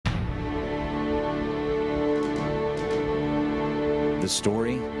The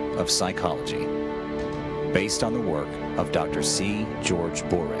story of psychology, based on the work of Dr. C. George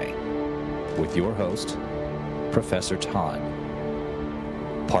Bourret, with your host, Professor Todd.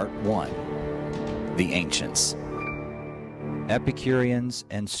 Part 1, The Ancients, Epicureans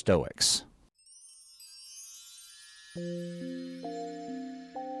and Stoics.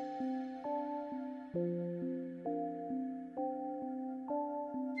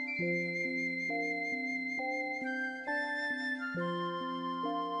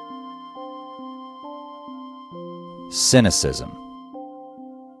 Cynicism.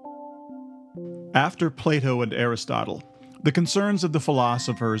 After Plato and Aristotle, the concerns of the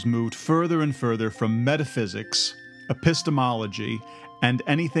philosophers moved further and further from metaphysics, epistemology, and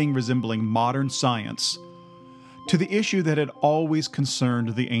anything resembling modern science to the issue that had always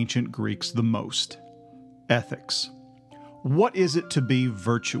concerned the ancient Greeks the most: ethics. What is it to be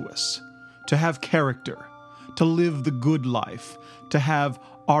virtuous, to have character, to live the good life, to have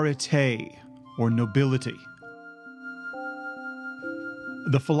arete, or nobility?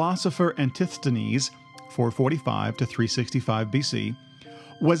 The philosopher Antisthenes, 445 to 365 BC,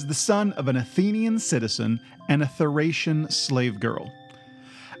 was the son of an Athenian citizen and a Thracian slave girl.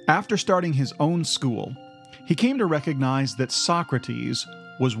 After starting his own school, he came to recognize that Socrates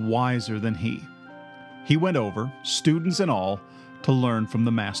was wiser than he. He went over, students and all, to learn from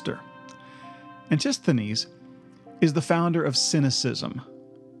the master. Antisthenes is the founder of cynicism.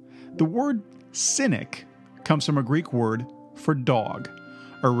 The word cynic comes from a Greek word for dog,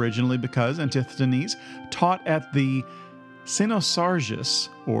 originally because Antisthenes taught at the Cynosargus,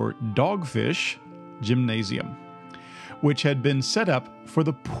 or dogfish, gymnasium, which had been set up for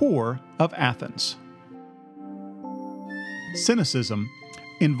the poor of Athens. Cynicism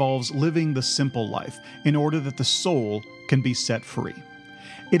involves living the simple life in order that the soul can be set free.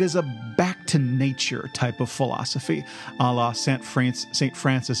 It is a back-to-nature type of philosophy, a la Saint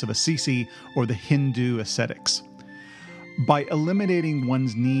Francis of Assisi or the Hindu ascetics. By eliminating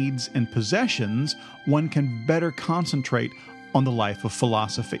one's needs and possessions, one can better concentrate on the life of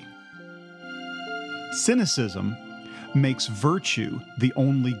philosophy. Cynicism makes virtue the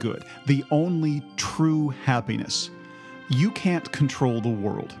only good, the only true happiness. You can't control the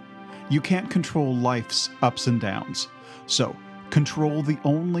world. You can't control life's ups and downs. So, control the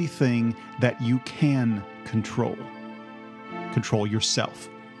only thing that you can control. Control yourself.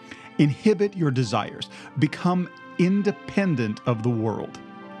 Inhibit your desires. Become independent of the world.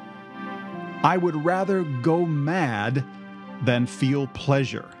 I would rather go mad than feel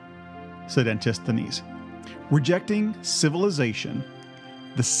pleasure, said Antisthenes. Rejecting civilization,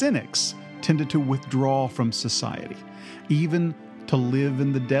 the cynics tended to withdraw from society, even to live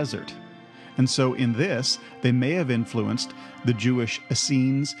in the desert. And so in this, they may have influenced the Jewish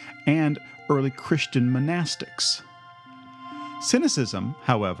Essenes and early Christian monastics. Cynicism,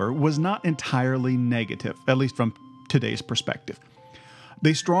 however, was not entirely negative, at least from today's perspective.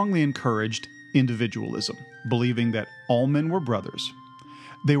 They strongly encouraged individualism, believing that all men were brothers.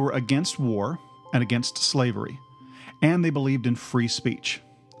 They were against war and against slavery, and they believed in free speech.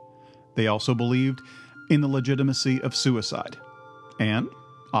 They also believed in the legitimacy of suicide, and,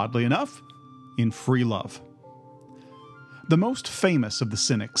 oddly enough, in free love. The most famous of the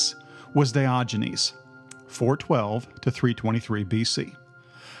cynics was Diogenes, 412 to 323 BC,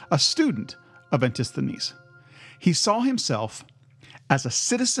 a student of Antisthenes. He saw himself as a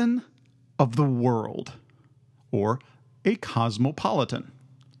citizen of the world, or a cosmopolitan.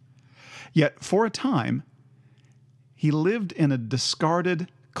 Yet, for a time, he lived in a discarded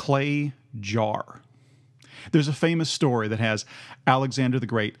clay jar. There's a famous story that has Alexander the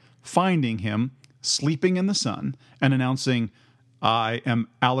Great finding him sleeping in the sun and announcing, "I am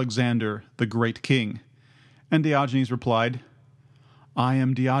Alexander the Great King." And Diogenes replied, "I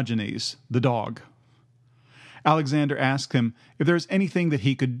am Diogenes, the dog." Alexander asked him if there was anything that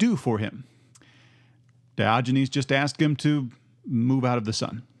he could do for him. Diogenes just asked him to move out of the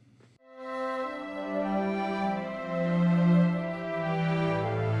sun.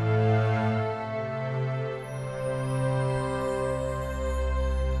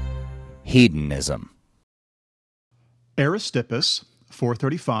 Hedonism. Aristippus,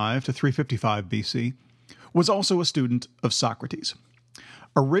 435 to 355 BC, was also a student of Socrates.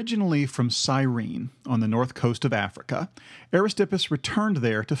 Originally from Cyrene on the north coast of Africa, Aristippus returned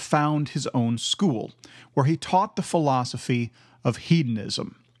there to found his own school, where he taught the philosophy of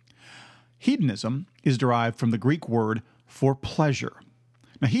hedonism. Hedonism is derived from the Greek word for pleasure.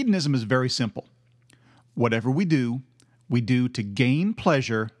 Now, hedonism is very simple. Whatever we do to gain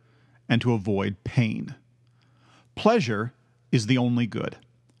pleasure and to avoid pain. Pleasure is the only good,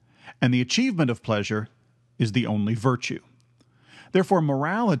 and the achievement of pleasure is the only virtue. Therefore,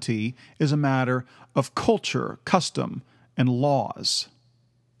 morality is a matter of culture, custom, and laws.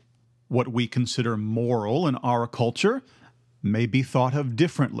 What we consider moral in our culture may be thought of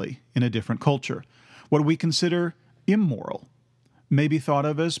differently in a different culture. What we consider immoral may be thought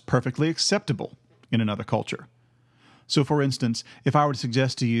of as perfectly acceptable in another culture. So, for instance, if I were to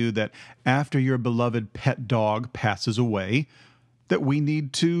suggest to you that after your beloved pet dog passes away, that we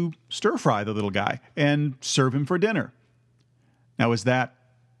need to stir-fry the little guy and serve him for dinner. Now, is that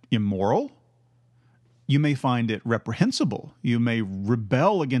immoral? You may find it reprehensible. You may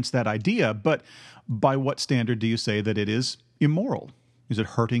rebel against that idea, but by what standard do you say that it is immoral? Is it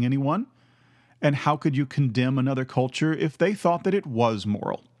hurting anyone? And how could you condemn another culture if they thought that it was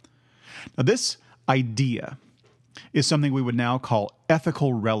moral? Now, this idea is something we would now call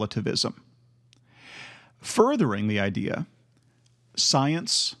ethical relativism. Furthering the idea,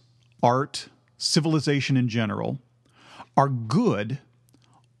 science, art, civilization in general are good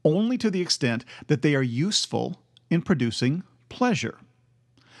only to the extent that they are useful in producing pleasure,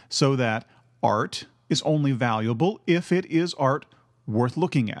 so that art is only valuable if it is art worth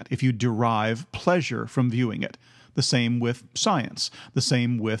looking at, if you derive pleasure from viewing it. The same with science, the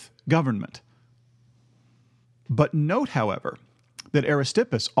same with government. But note, however, that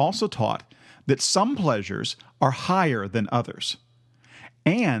Aristippus also taught that some pleasures are higher than others,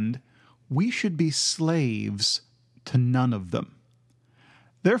 and we should be slaves to none of them.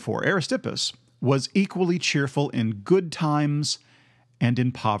 Therefore, Aristippus was equally cheerful in good times and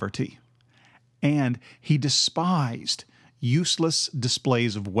in poverty, and he despised useless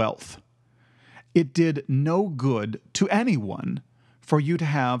displays of wealth. It did no good to anyone for you to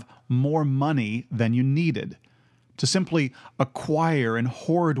have more money than you needed, to simply acquire and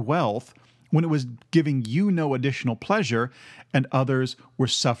hoard wealth when it was giving you no additional pleasure and others were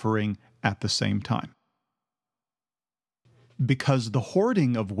suffering at the same time. Because the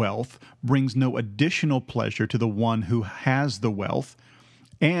hoarding of wealth brings no additional pleasure to the one who has the wealth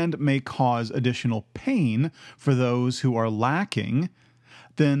and may cause additional pain for those who are lacking,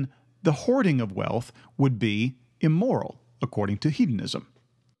 then the hoarding of wealth would be immoral, according to hedonism.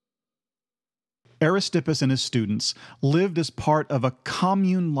 Aristippus and his students lived as part of a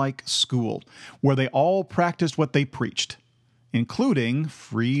commune-like school where they all practiced what they preached, including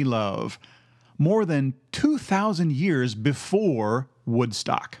free love, more than 2,000 years before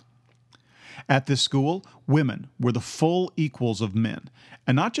Woodstock. At this school, women were the full equals of men,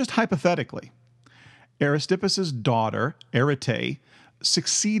 and not just hypothetically. Aristippus' daughter, Arete,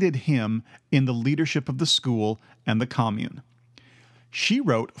 succeeded him in the leadership of the school and the commune. She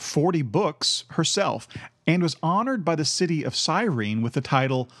wrote 40 books herself and was honored by the city of Cyrene with the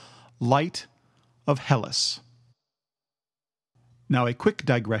title Light of Hellas. Now, a quick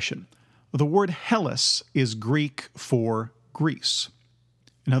digression. The word Hellas is Greek for Greece.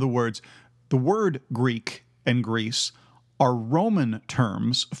 In other words, the word Greek and Greece are Roman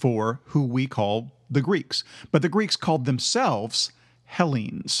terms for who we call the Greeks, but the Greeks called themselves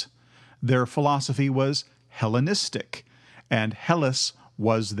Hellenes. Their philosophy was Hellenistic, and Hellas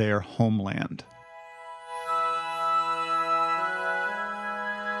was their homeland.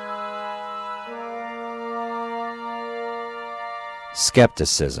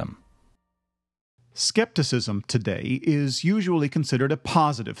 Skepticism. Skepticism today is usually considered a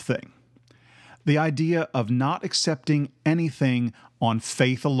positive thing. The idea of not accepting anything on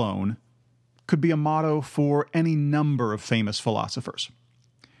faith alone could be a motto for any number of famous philosophers.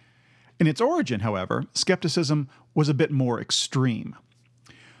 In its origin, however, skepticism was a bit more extreme.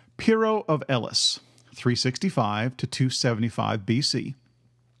 Pyrrho of Elis, 365 to 275 BC,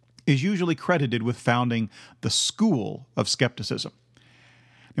 is usually credited with founding the school of skepticism.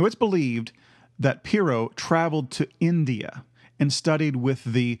 Now, it's believed that Pyrrho traveled to India and studied with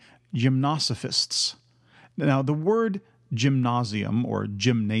the gymnosophists. Now, the word gymnasium or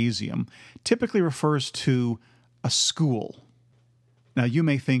gymnasium typically refers to a school. Now, you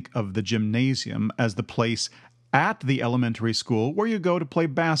may think of the gymnasium as the place at the elementary school where you go to play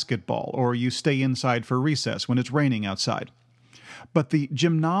basketball or you stay inside for recess when it's raining outside. But the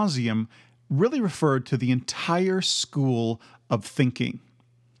gymnasium really referred to the entire school of thinking.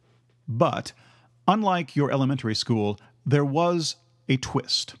 But, unlike your elementary school, there was a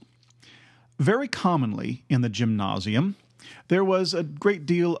twist. Very commonly in the gymnasium, there was a great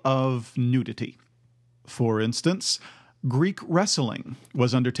deal of nudity. For instance, Greek wrestling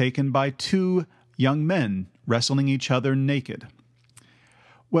was undertaken by two young men wrestling each other naked.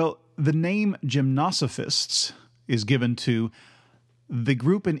 Well, the name gymnosophists is given to the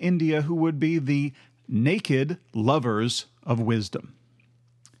group in India who would be the naked lovers of wisdom.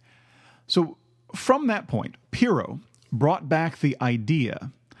 So, from that point, Pyrrho brought back the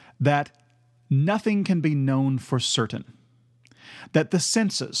idea that nothing can be known for certain, that the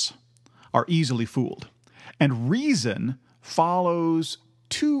senses are easily fooled, and reason follows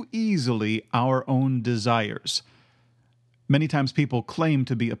too easily our own desires. Many times people claim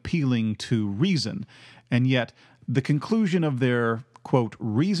to be appealing to reason, and yet the conclusion of their, quote,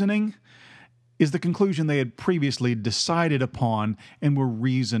 reasoning is the conclusion they had previously decided upon and were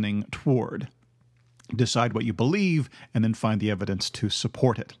reasoning toward. Decide what you believe, and then find the evidence to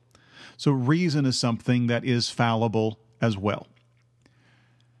support it. So reason is something that is fallible as well.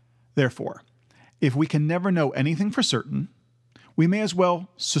 Therefore, if we can never know anything for certain, we may as well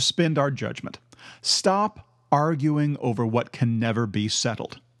suspend our judgment. Stop arguing over what can never be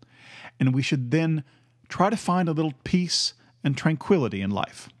settled. And we should then try to find a little peace and tranquility in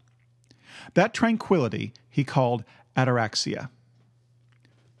life. That tranquility he called ataraxia.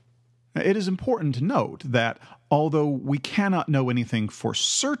 It is important to note that although we cannot know anything for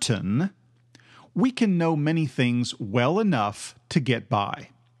certain, we can know many things well enough to get by.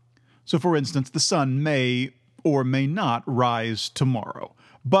 So, for instance, the sun may or may not rise tomorrow,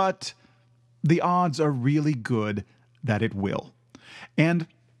 but the odds are really good that it will. And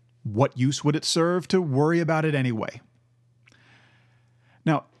what use would it serve to worry about it anyway?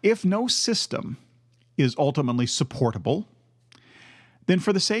 Now, if no system is ultimately supportable, then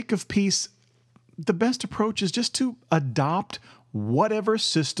for the sake of peace, the best approach is just to adopt whatever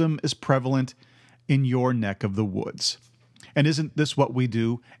system is prevalent in your neck of the woods. And isn't this what we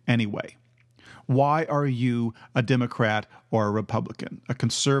do anyway? Why are you a Democrat or a Republican, a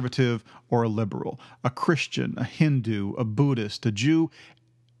conservative or a liberal, a Christian, a Hindu, a Buddhist, a Jew?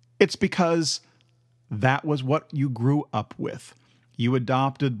 It's because that was what you grew up with. You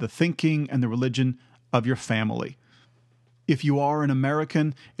adopted the thinking and the religion of your family. If you are an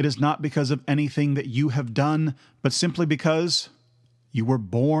American, it is not because of anything that you have done, but simply because you were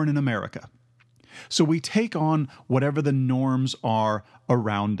born in America. So we take on whatever the norms are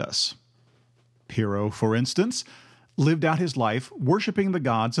around us. Pyrrho, for instance, lived out his life worshiping the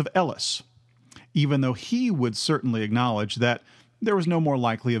gods of Elis, even though he would certainly acknowledge that there was no more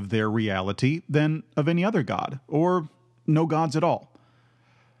likely of their reality than of any other god, or no gods at all.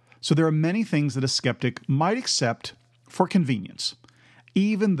 So there are many things that a skeptic might accept for convenience,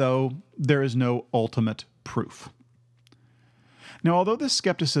 even though there is no ultimate proof. Now, although this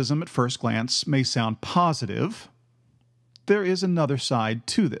skepticism at first glance may sound positive, there is another side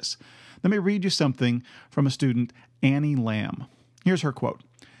to this. Let me read you something from a student, Annie Lamb. Here's her quote.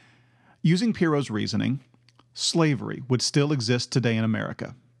 Using Pyrrho's reasoning, slavery would still exist today in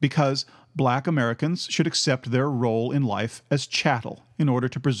America because Black Americans should accept their role in life as chattel in order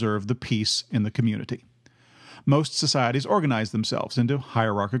to preserve the peace in the community. Most societies organize themselves into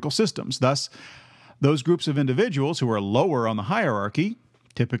hierarchical systems. Thus, those groups of individuals who are lower on the hierarchy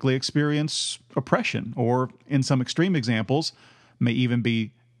typically experience oppression, or in some extreme examples, may even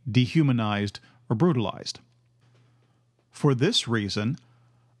be dehumanized or brutalized. For this reason,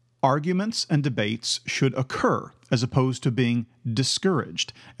 arguments and debates should occur as opposed to being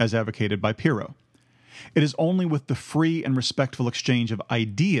discouraged, as advocated by Pyrrho. It is only with the free and respectful exchange of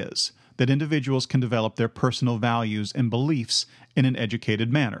ideas that individuals can develop their personal values and beliefs in an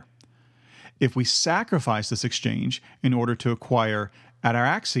educated manner. If we sacrifice this exchange in order to acquire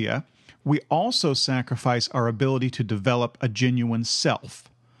ataraxia, we also sacrifice our ability to develop a genuine self,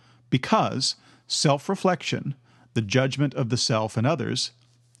 because self-reflection, the judgment of the self and others,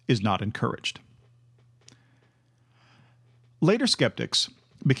 is not encouraged. Later skeptics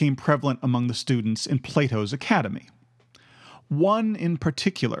became prevalent among the students in Plato's academy. One in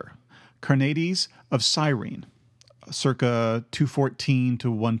particular, Carneades of Cyrene, circa 214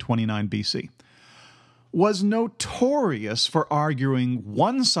 to 129 BC, was notorious for arguing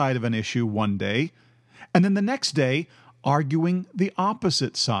one side of an issue one day, and then the next day arguing the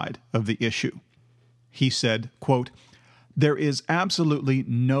opposite side of the issue. He said, quote, "There is absolutely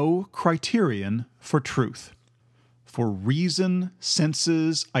no criterion for truth. For reason,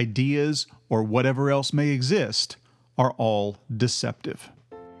 senses, ideas, or whatever else may exist are all deceptive."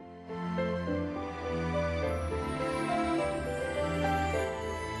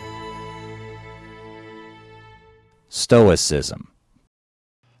 Stoicism.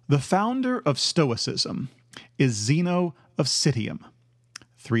 The founder of Stoicism is Zeno of Citium,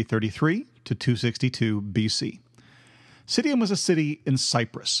 333 to 262 BC. Citium was a city in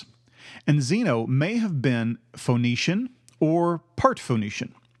Cyprus, and Zeno may have been Phoenician or part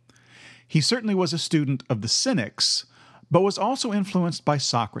Phoenician. He certainly was a student of the Cynics, but was also influenced by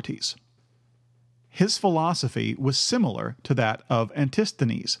Socrates. His philosophy was similar to that of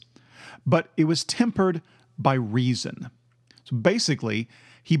Antisthenes, but it was tempered by reason. So basically,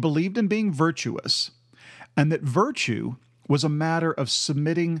 he believed in being virtuous, and that virtue was a matter of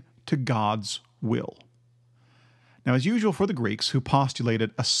submitting to God's will. Now, as usual for the Greeks, who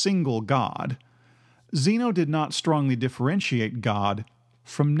postulated a single God, Zeno did not strongly differentiate God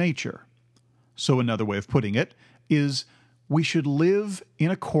from nature. So another way of putting it is, we should live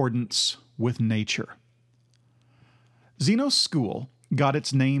in accordance with nature. Zeno's school got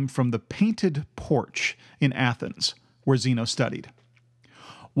its name from the painted porch in Athens, where Zeno studied.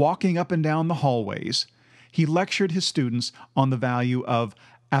 Walking up and down the hallways, he lectured his students on the value of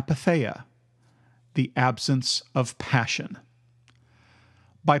apatheia, the absence of passion.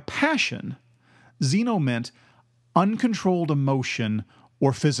 By passion, Zeno meant uncontrolled emotion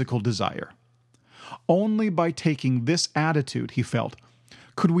or physical desire. Only by taking this attitude, he felt,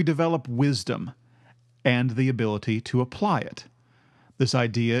 could we develop wisdom and the ability to apply it. This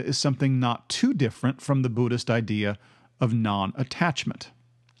idea is something not too different from the Buddhist idea of non-attachment.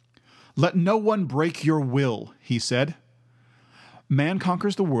 Let no one break your will, he said. Man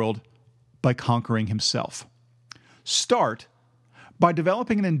conquers the world by conquering himself. Start by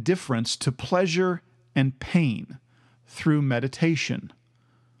developing an indifference to pleasure and pain through meditation.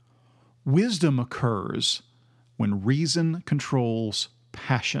 Wisdom occurs when reason controls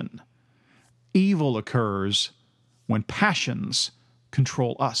passion. Evil occurs when passions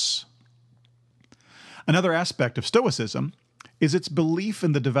control us. Another aspect of Stoicism is its belief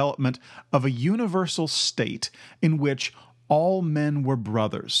in the development of a universal state in which all men were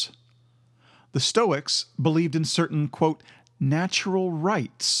brothers. The Stoics believed in certain, quote, natural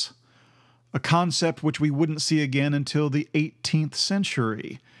rights, a concept which we wouldn't see again until the 18th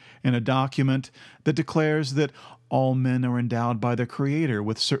century, in a document that declares that all men are endowed by their Creator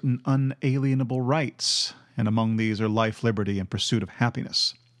with certain unalienable rights, and among these are life, liberty, and pursuit of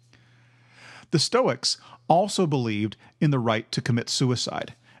happiness. The Stoics also believed in the right to commit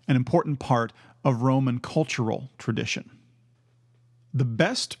suicide, an important part of Roman cultural tradition. The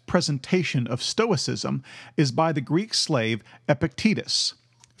best presentation of Stoicism is by the Greek slave Epictetus,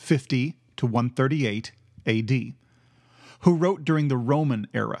 50 to 138 AD, who wrote during the Roman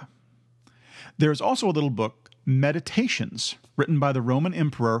era. There is also a little book, Meditations, written by the Roman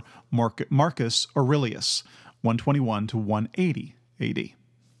Emperor Marcus Aurelius, 121 to 180 AD.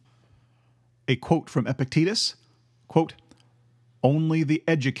 A quote from Epictetus, quote, "Only the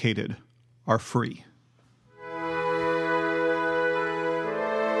educated are free."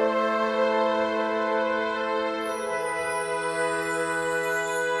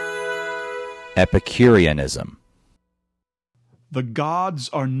 Epicureanism. The gods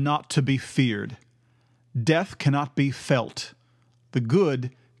are not to be feared. Death cannot be felt. The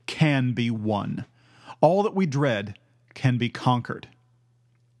good can be won. All that we dread can be conquered.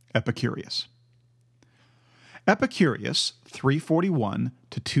 Epicurus. Epicurus, 341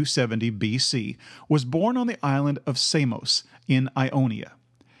 to 270 BC, was born on the island of Samos in Ionia.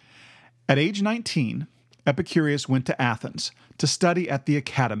 At age 19, Epicurus went to Athens to study at the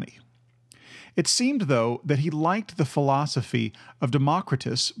academy. It seemed, though, that he liked the philosophy of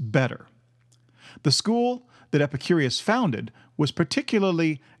Democritus better. The school that Epicurus founded was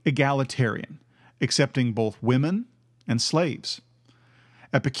particularly egalitarian, accepting both women and slaves.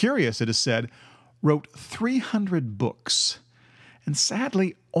 Epicurus, it is said, wrote 300 books, and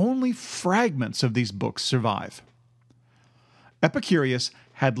sadly, only fragments of these books survive. Epicurus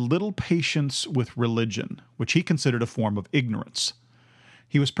had little patience with religion, which he considered a form of ignorance.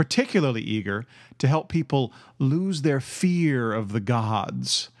 He was particularly eager to help people lose their fear of the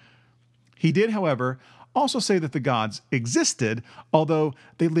gods. He did, however, also say that the gods existed, although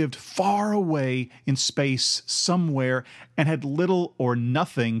they lived far away in space somewhere and had little or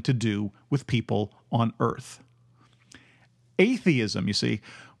nothing to do with people on Earth. Atheism, you see,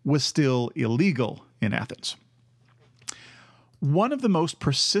 was still illegal in Athens. One of the most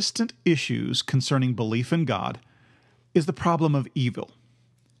persistent issues concerning belief in God is the problem of evil.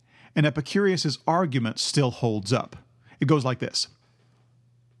 And Epicurus' argument still holds up. It goes like this.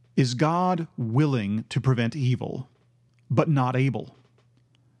 Is God willing to prevent evil, but not able?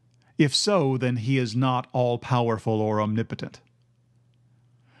 If so, then he is not all-powerful or omnipotent.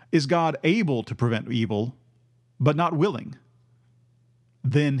 Is God able to prevent evil, but not willing?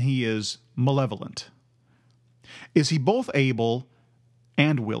 Then he is malevolent. Is he both able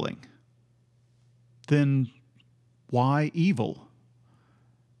and willing? Then why evil?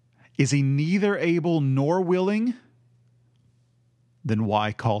 Is he neither able nor willing? Then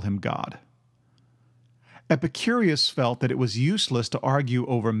why call him God? Epicurus felt that it was useless to argue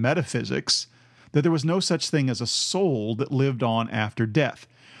over metaphysics, that there was no such thing as a soul that lived on after death,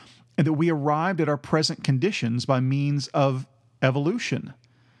 and that we arrived at our present conditions by means of evolution,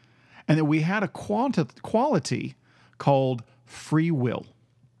 and that we had a quality called free will.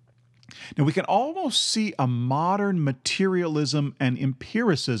 Now, we can almost see a modern materialism and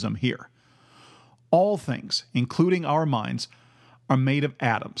empiricism here. All things, including our minds, are made of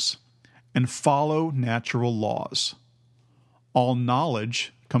atoms and follow natural laws. All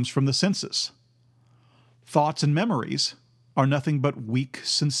knowledge comes from the senses. Thoughts and memories are nothing but weak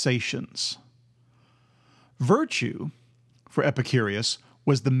sensations. Virtue, for Epicurus,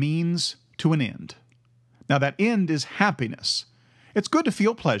 was the means to an end. Now, that end is happiness. It's good to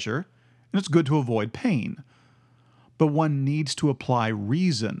feel pleasure, and it's good to avoid pain. But one needs to apply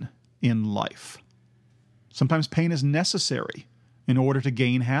reason in life. Sometimes pain is necessary in order to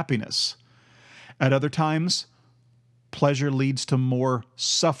gain happiness. At other times, pleasure leads to more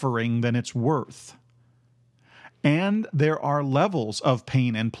suffering than it's worth. And there are levels of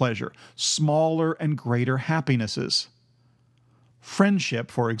pain and pleasure, smaller and greater happinesses.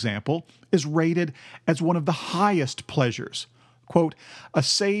 Friendship, for example, is rated as one of the highest pleasures. Quote, "A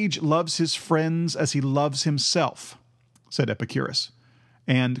sage loves his friends as he loves himself," said Epicurus.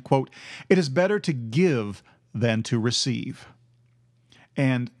 And, quote, "It is better to give than to receive."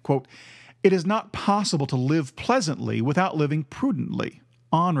 And, quote, "It is not possible to live pleasantly without living prudently,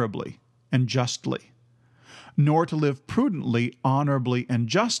 honorably, and justly, nor to live prudently, honorably, and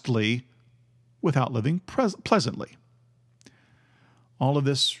justly without living pleasantly." All of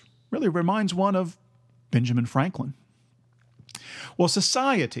this really reminds one of Benjamin Franklin. Well,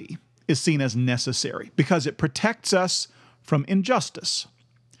 society is seen as necessary because it protects us from injustice.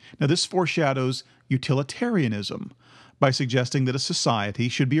 Now, this foreshadows utilitarianism by suggesting that a society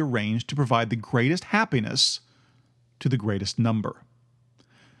should be arranged to provide the greatest happiness to the greatest number.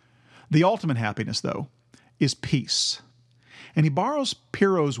 The ultimate happiness, though, is peace. And he borrows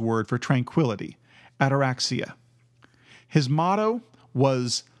Pyrrho's word for tranquility, ataraxia. His motto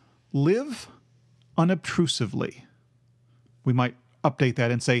was, "Live unobtrusively." We might update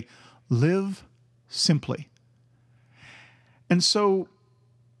that and say, "Live simply." And so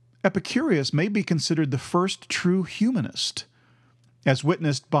Epicurus may be considered the first true humanist, as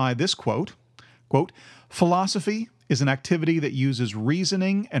witnessed by this quote, quote, "Philosophy is an activity that uses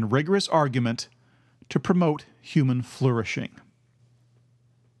reasoning and rigorous argument to promote human flourishing."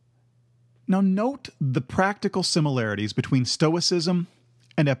 Now note the practical similarities between Stoicism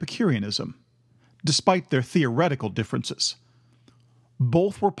and Epicureanism, despite their theoretical differences.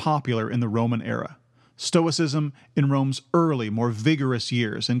 Both were popular in the Roman era. Stoicism in Rome's early, more vigorous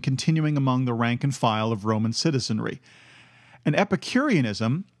years and continuing among the rank and file of Roman citizenry. And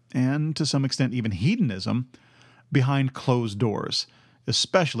Epicureanism, and to some extent even hedonism, behind closed doors,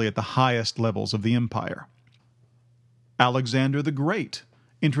 especially at the highest levels of the empire. Alexander the Great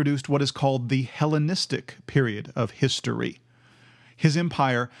introduced what is called the Hellenistic period of history. His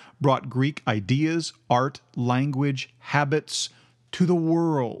empire brought Greek ideas, art, language, habits to the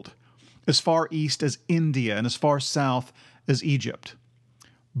world, as far east as India and as far south as Egypt.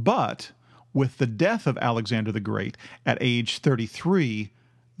 But with the death of Alexander the Great at age 33,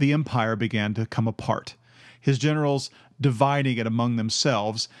 the empire began to come apart, his generals dividing it among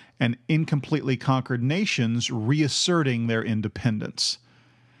themselves and incompletely conquered nations reasserting their independence.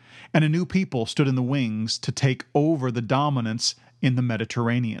 And a new people stood in the wings to take over the dominance in the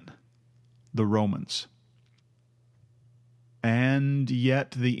Mediterranean, the Romans. And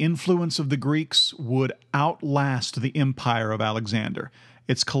yet the influence of the Greeks would outlast the empire of Alexander,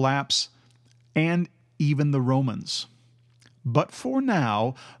 its collapse, and even the Romans. But for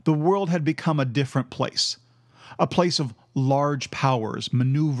now, the world had become a different place, a place of large powers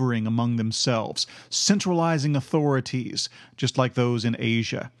maneuvering among themselves, centralizing authorities, just like those in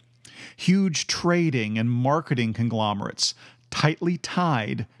Asia. Huge trading and marketing conglomerates tightly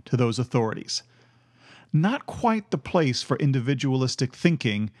tied to those authorities. Not quite the place for individualistic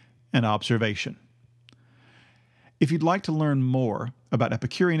thinking and observation. If you'd like to learn more about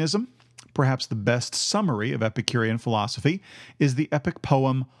Epicureanism, perhaps the best summary of Epicurean philosophy is the epic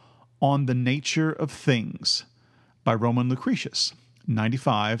poem On the Nature of Things by Roman Lucretius,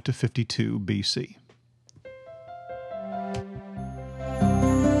 95 to 52 BC.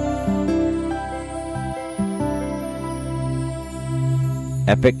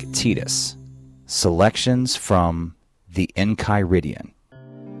 Epictetus. Selections from the Enchiridion.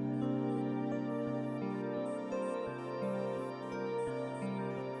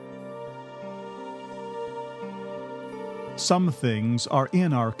 Some things are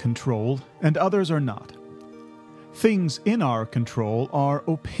in our control and others are not. Things in our control are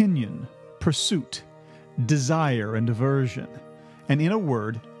opinion, pursuit, desire, and aversion, and in a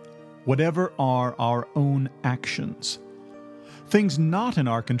word, whatever are our own actions. Things not in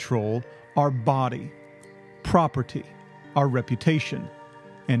our control are body, property, our reputation,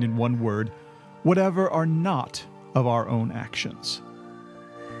 and in one word, whatever are not of our own actions.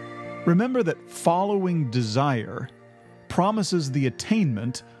 Remember that following desire promises the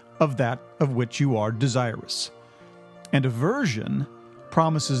attainment of that of which you are desirous, and aversion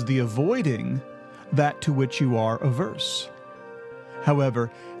promises the avoiding that to which you are averse.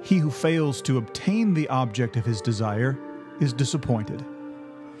 However, he who fails to obtain the object of his desire is disappointed,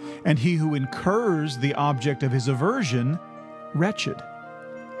 and he who incurs the object of his aversion, wretched.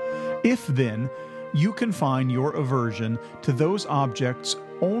 If, then, you confine your aversion to those objects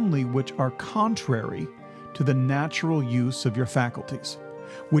only which are contrary to the natural use of your faculties,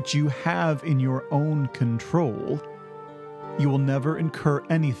 which you have in your own control, you will never incur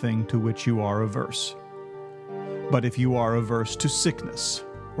anything to which you are averse. But if you are averse to sickness,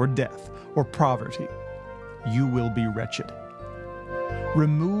 or death, or poverty, you will be wretched.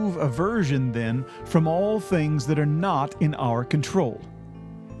 Remove aversion, then, from all things that are not in our control,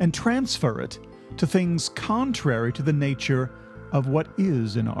 and transfer it to things contrary to the nature of what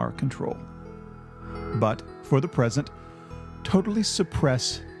is in our control. But, for the present, totally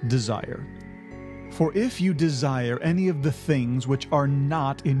suppress desire. For if you desire any of the things which are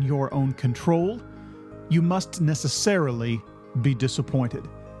not in your own control, you must necessarily be disappointed.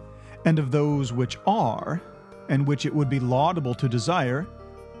 And of those which are, and which it would be laudable to desire,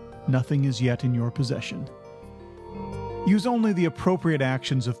 nothing is yet in your possession. Use only the appropriate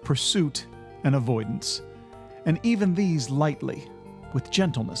actions of pursuit and avoidance, and even these lightly, with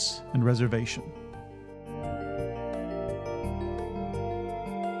gentleness and reservation.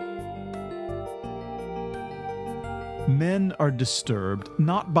 Men are disturbed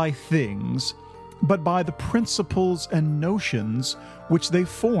not by things, but by the principles and notions which they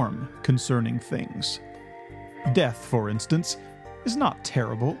form concerning things. Death, for instance, is not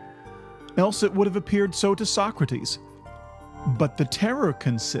terrible, else it would have appeared so to Socrates. But the terror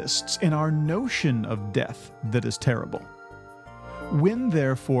consists in our notion of death that is terrible. When,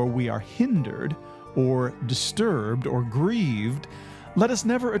 therefore, we are hindered, or disturbed, or grieved, let us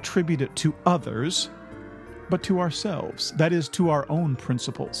never attribute it to others, but to ourselves, that is, to our own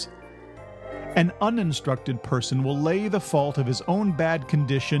principles. An uninstructed person will lay the fault of his own bad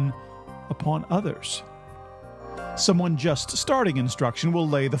condition upon others. Someone just starting instruction will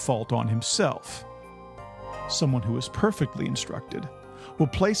lay the fault on himself. Someone who is perfectly instructed will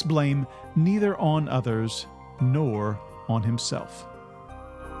place blame neither on others nor on himself.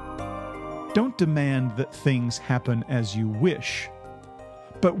 Don't demand that things happen as you wish,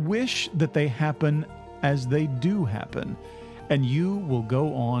 but wish that they happen as they do happen, and you will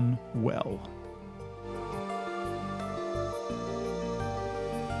go on well.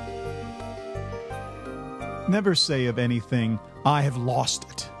 Never say of anything, "I have lost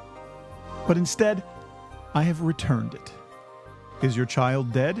it," but instead, "I have returned it." Is your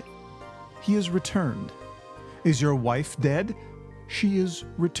child dead? He is returned. Is your wife dead? She is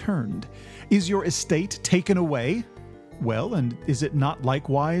returned. Is your estate taken away? Well, and is it not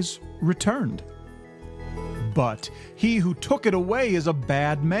likewise returned? But he who took it away is a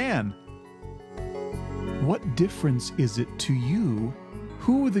bad man. What difference is it to you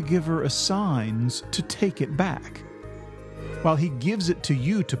who the giver assigns to take it back? While he gives it to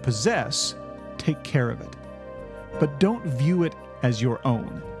you to possess, take care of it. But don't view it as your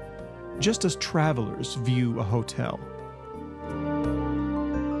own, just as travelers view a hotel.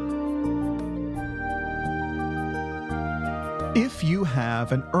 If you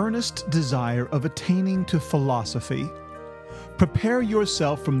have an earnest desire of attaining to philosophy, prepare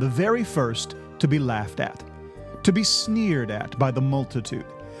yourself from the very first to be laughed at, to be sneered at by the multitude,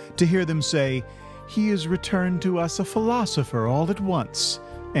 to hear them say, "He is returned to us a philosopher all at once,"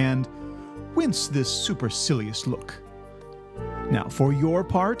 and "Whence this supercilious look?" Now, for your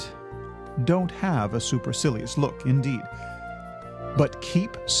part, don't have a supercilious look, indeed, but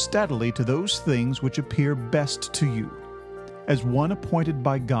keep steadily to those things which appear best to you, as one appointed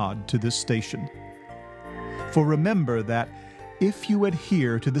by God to this station. For remember that if you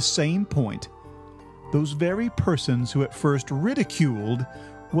adhere to the same point, those very persons who at first ridiculed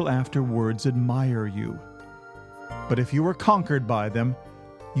will afterwards admire you. But if you are conquered by them,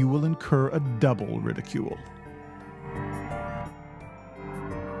 you will incur a double ridicule.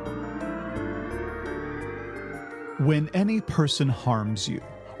 When any person harms you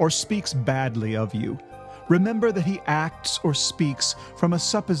or speaks badly of you, remember that he acts or speaks from a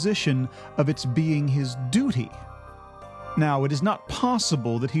supposition of its being his duty. Now, it is not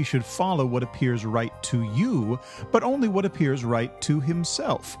possible that he should follow what appears right to you, but only what appears right to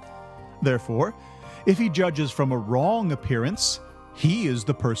himself. Therefore, if he judges from a wrong appearance, he is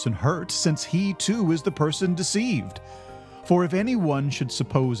the person hurt, since he too is the person deceived. For if anyone should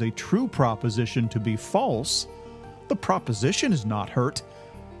suppose a true proposition to be false, the proposition is not hurt,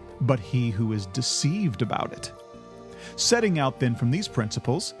 but he who is deceived about it. Setting out then from these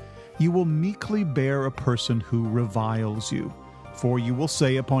principles, you will meekly bear a person who reviles you, for you will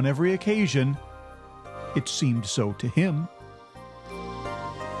say upon every occasion, "It seemed so to him."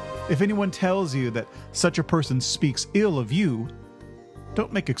 If anyone tells you that such a person speaks ill of you,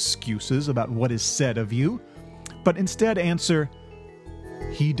 don't make excuses about what is said of you, but instead answer,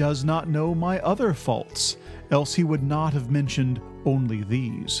 "He does not know my other faults, else he would not have mentioned only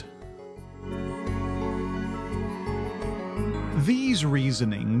these." These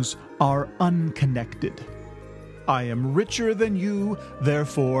reasonings are unconnected. I am richer than you,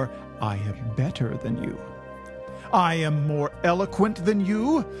 therefore I am better than you. I am more eloquent than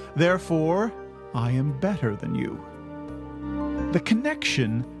you, therefore I am better than you. The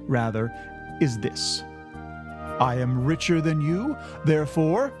connection, rather, is this. I am richer than you,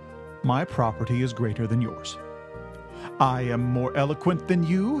 therefore my property is greater than yours. I am more eloquent than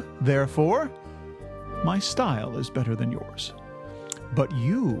you, therefore my style is better than yours. But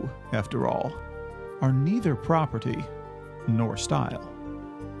you, after all, are neither property nor style.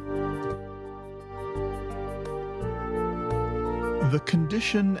 The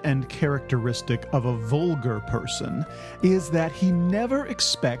condition and characteristic of a vulgar person is that he never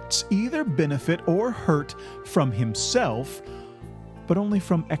expects either benefit or hurt from himself, but only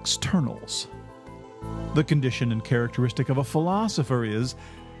from externals. The condition and characteristic of a philosopher is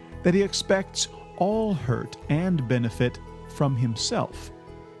that he expects all hurt and benefit from himself.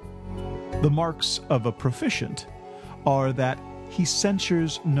 The marks of a proficient are that he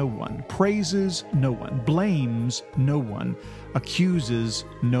censures no one, praises no one, blames no one, accuses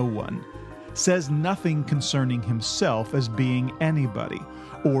no one, says nothing concerning himself as being anybody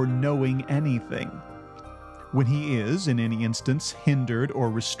or knowing anything. When he is, in any instance, hindered or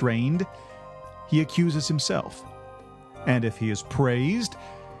restrained, he accuses himself. And if he is praised,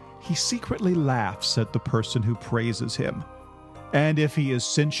 he secretly laughs at the person who praises him. And if he is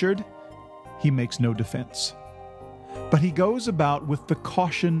censured, he makes no defense. But he goes about with the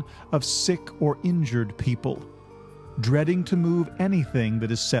caution of sick or injured people, dreading to move anything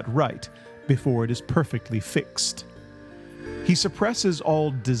that is set right before it is perfectly fixed. He suppresses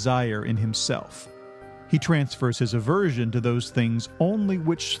all desire in himself. He transfers his aversion to those things only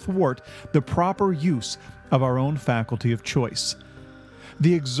which thwart the proper use of our own faculty of choice.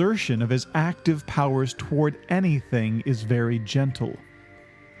 The exertion of his active powers toward anything is very gentle.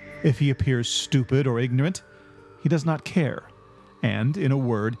 If he appears stupid or ignorant, he does not care, and, in a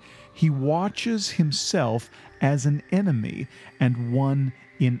word, he watches himself as an enemy and one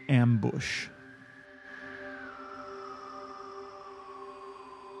in ambush.